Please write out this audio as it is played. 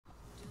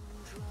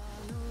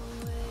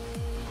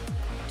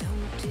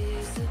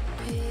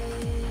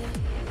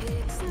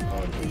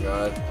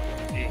god.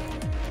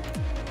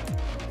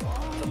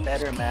 It's a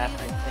better map,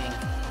 I think.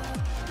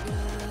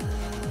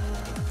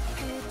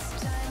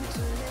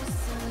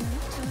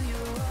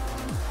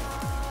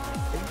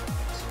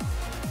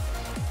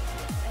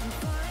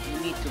 You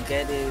need to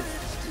get is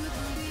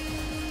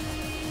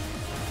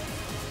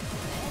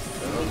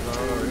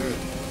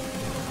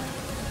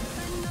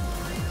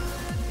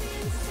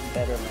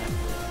better map.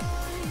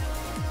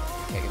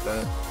 Can't get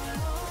that.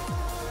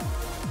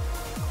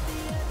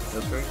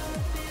 That's great.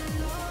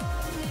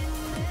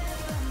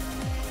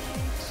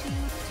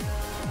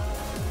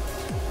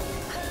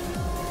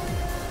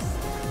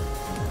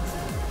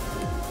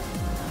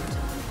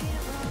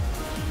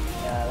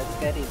 Yeah, let's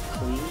get it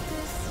clean.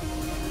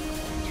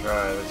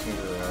 Try, that seems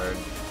really hard.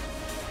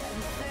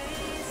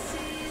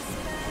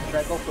 Should I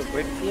go for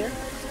grip here?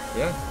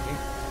 Yeah.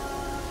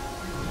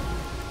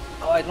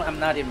 Oh, I'm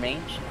not in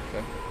range.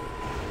 Okay.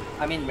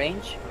 I'm in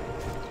range.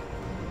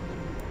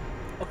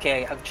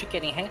 Okay, I'll keep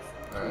getting hit.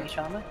 Alright.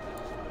 Shaman.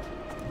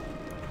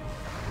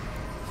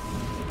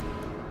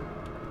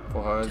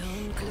 Full hodge.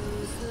 Don't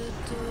close the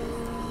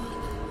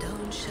door,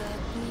 don't shut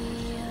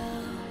me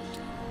out.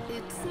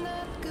 It's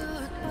not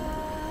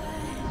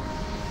goodbye,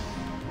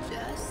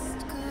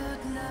 just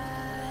good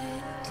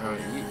night.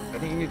 I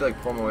think you need like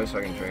 4 more ways so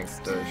I can drink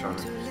the shaman.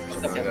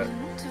 Something like that.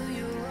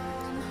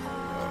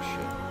 Oh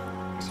shit.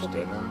 He's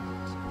dead now.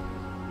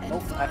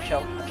 Nope, I've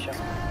shot.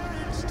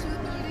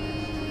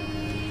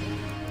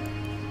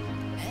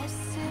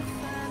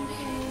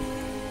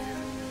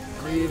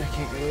 Lead, I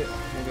can't get it.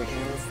 Maybe I can.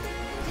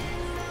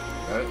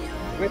 Got it?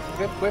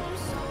 Whip.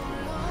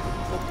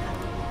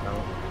 No.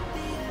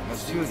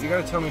 That's too. You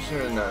gotta tell me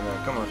sooner than that,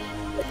 man. Come on.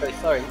 Okay,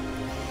 sorry.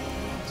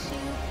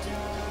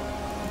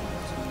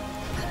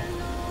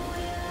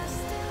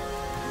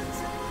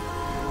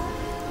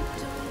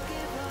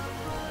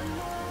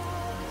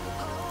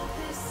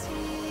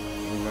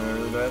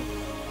 Really bad.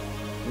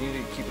 You need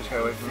to keep this guy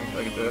away from me.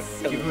 Like at that.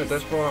 Keep him at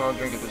this bowl and I'll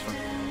drink at this one.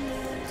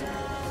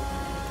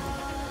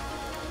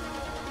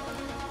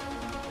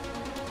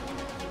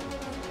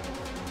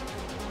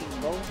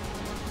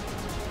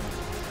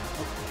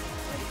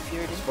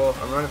 It's full.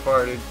 I'm running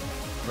far, dude.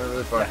 I'm running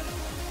really far. Yeah.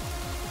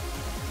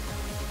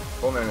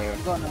 Full mana here.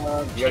 You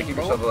gotta keep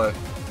yourself alive.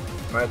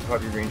 Might have to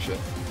pop your green shit.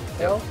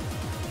 Yep.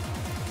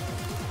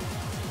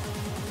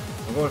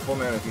 I'm going full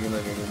mana if you can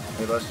live here, dude.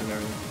 Hey, less than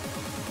everything.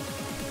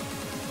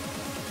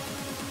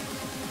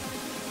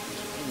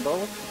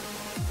 Both?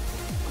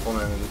 Full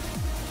mana, dude.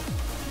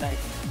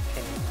 Nice.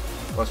 Okay.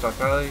 Lost off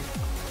Valley.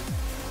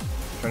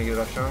 Trying to get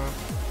it off Shaman.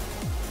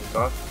 It's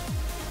off.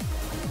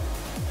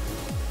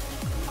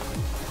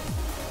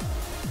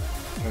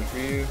 Turn for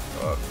you.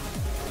 Oh.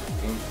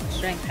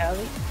 Strength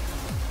Pally?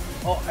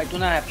 Oh, I do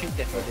not have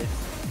trinket for this.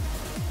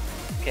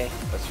 Okay.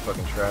 That's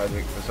fucking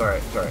tragic. It's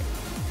alright, it's alright.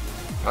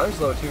 Pally's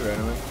low too,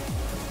 randomly.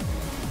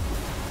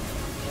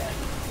 Yeah.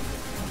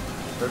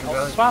 Virgin I'll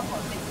Valley? swap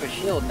on for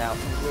shield now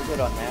since we're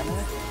good on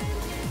mana.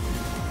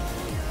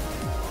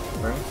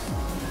 Burn?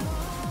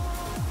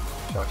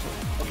 Shocks it.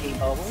 Okay,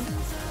 bubbles.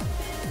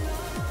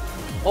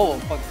 Oh,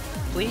 fuck.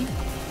 Please?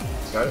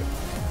 Got it.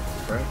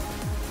 Burn.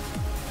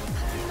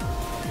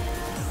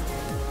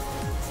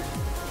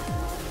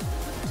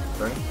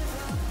 Burn.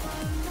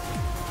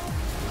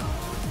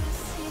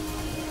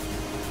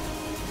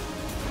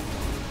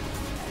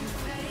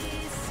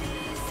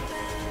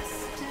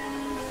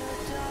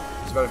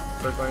 It's about to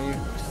first line you.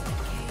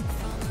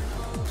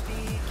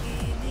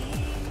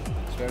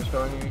 Spam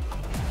spell on you.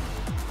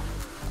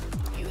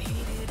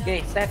 Okay,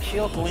 stack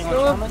shield going on No!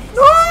 Shaman.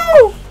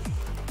 No!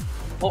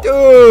 Oh,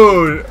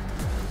 Dude!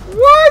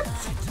 What?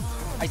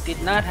 I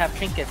did not have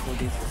trinket for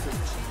this. This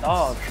is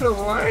dog. Could've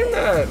lined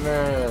that,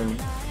 man.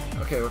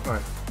 Okay, we're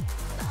fine.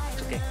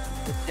 It's okay.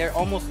 They're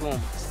almost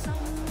room.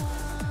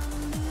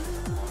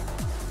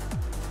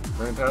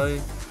 Burn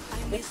Pally.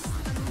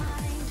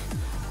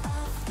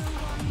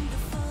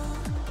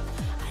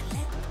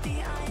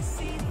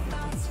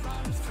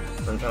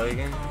 Burn Pally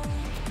again.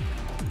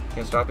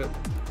 Can't stop it.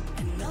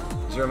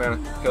 0 mana.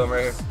 Kill him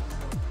right here.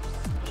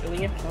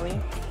 Killing him.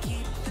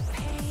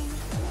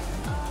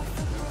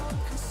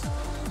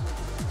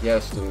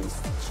 Yes, dude.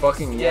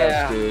 Fucking yes,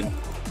 Yeah. dude.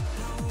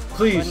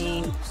 Please.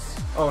 20.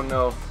 Oh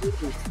no.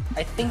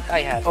 I think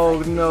I have.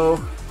 Oh no.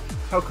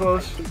 How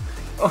close?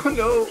 Oh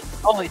no.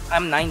 Oh,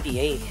 I'm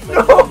 98.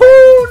 No,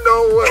 no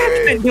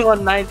way. You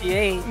on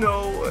 98.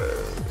 No way.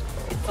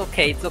 It's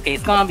okay. It's okay.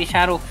 It's gonna be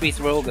Shadowpriest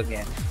Rogue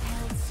again.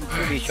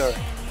 To be sure.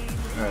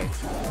 Alright.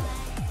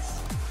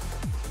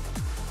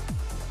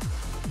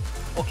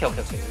 Okay.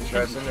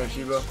 Try send no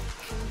Cheebos.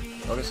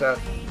 I'll get that.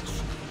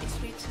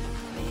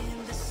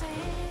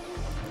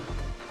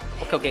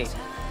 Okay.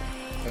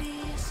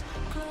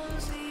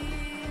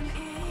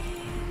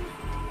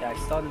 Yeah, I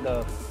stunned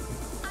the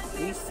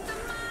priest.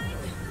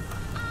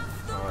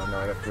 Oh no, I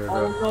got fear, bro.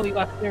 Oh no, you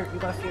got fear.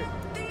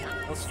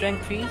 No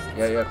strength priest.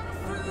 Yeah.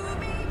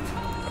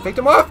 I picked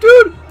him off,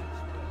 dude!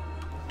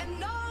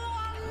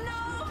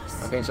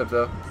 My paint's up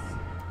though.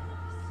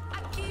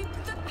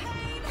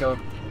 Kill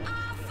him.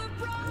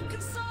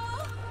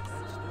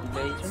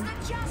 Evasion.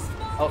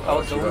 I'll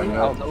go in.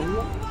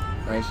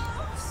 Nice.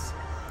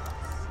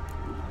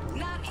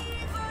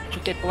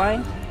 Shoot that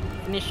blind.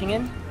 Finishing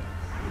him.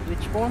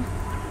 Which one?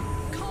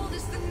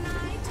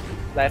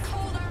 Left.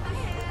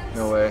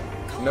 No way.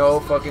 No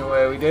fucking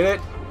way. We did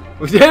it.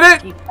 We did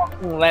it. He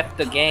fucking left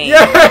the game.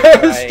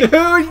 Yes, dude.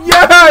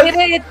 Yes.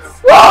 Did it.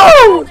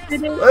 Whoa!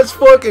 Did it. Let's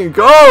fucking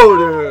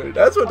go, dude.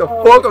 That's what the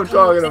fuck I'm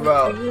talking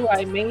about.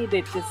 I made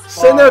it this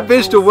Send that far.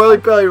 bitch to Willy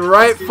Pelly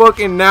right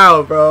fucking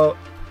now, bro.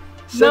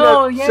 Send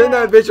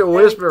that bitch a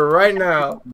whisper right now.